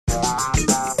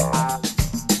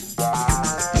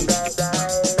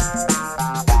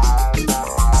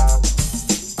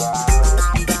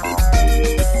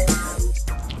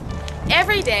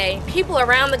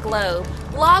around the globe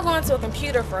log onto a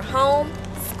computer for home,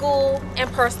 school,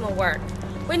 and personal work.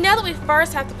 We know that we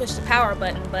first have to push the power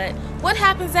button, but what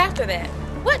happens after that?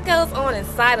 What goes on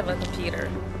inside of a computer?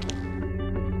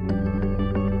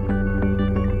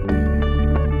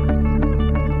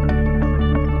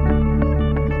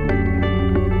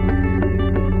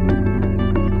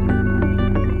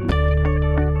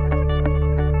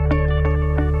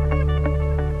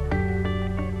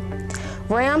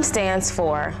 RAM stands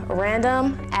for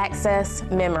Random Access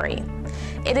Memory.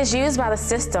 It is used by the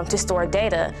system to store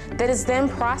data that is then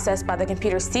processed by the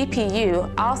computer's CPU,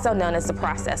 also known as the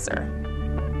processor.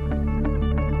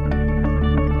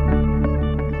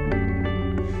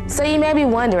 So you may be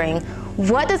wondering,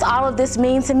 what does all of this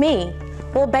mean to me?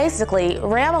 Well, basically,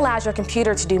 RAM allows your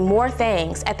computer to do more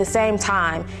things at the same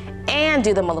time and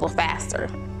do them a little faster.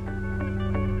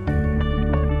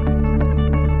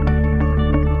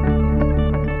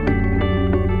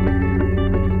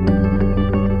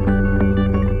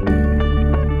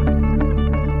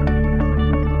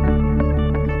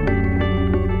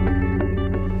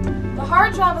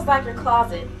 Hard drive is like your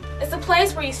closet. It's a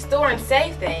place where you store and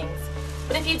save things.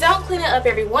 But if you don't clean it up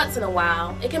every once in a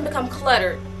while, it can become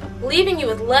cluttered, leaving you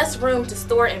with less room to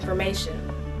store information.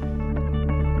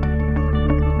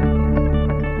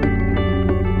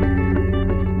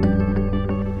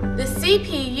 The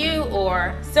CPU,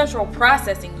 or Central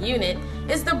Processing Unit,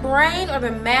 is the brain or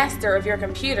the master of your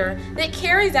computer that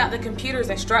carries out the computer's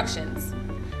instructions.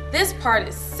 This part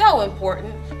is so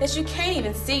important that you can't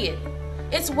even see it.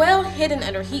 It's well hidden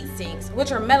under heat sinks,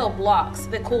 which are metal blocks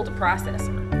that cool the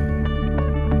processor.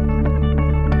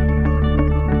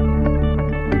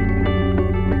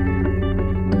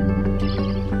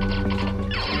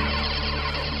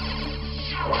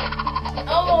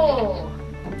 Oh!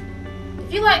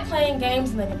 If you like playing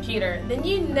games on the computer, then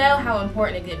you know how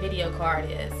important a good video card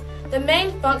is. The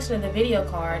main function of the video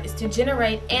card is to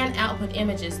generate and output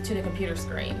images to the computer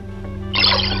screen.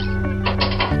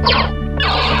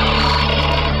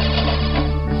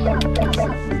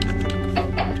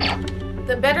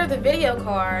 The better the video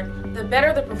card, the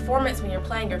better the performance when you're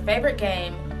playing your favorite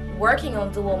game, working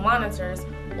on dual monitors,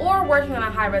 or working on a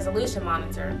high-resolution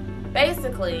monitor.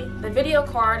 Basically, the video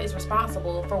card is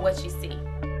responsible for what you see.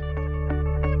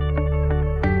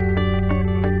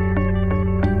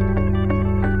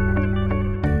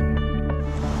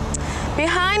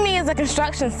 Behind me is a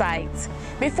construction site.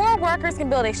 Before workers can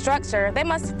build a structure, they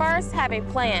must first have a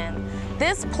plan.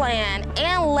 This plan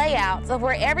and layouts of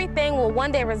where everything will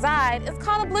one day reside is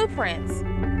called a blueprint.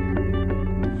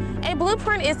 A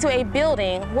blueprint is to a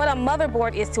building what a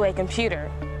motherboard is to a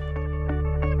computer.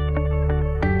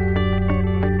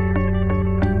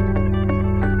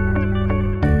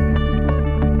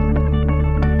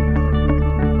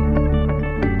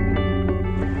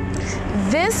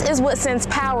 This is what sends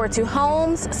power to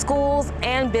homes, schools,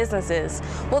 and businesses.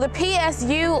 Well, the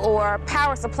PSU, or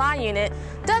Power Supply Unit,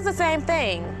 does the same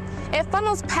thing. It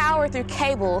funnels power through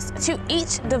cables to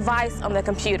each device on the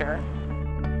computer.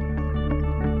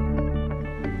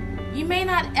 You may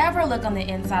not ever look on the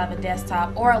inside of a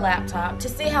desktop or a laptop to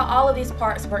see how all of these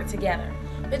parts work together,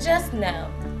 but just know,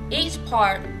 each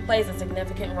part plays a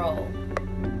significant role.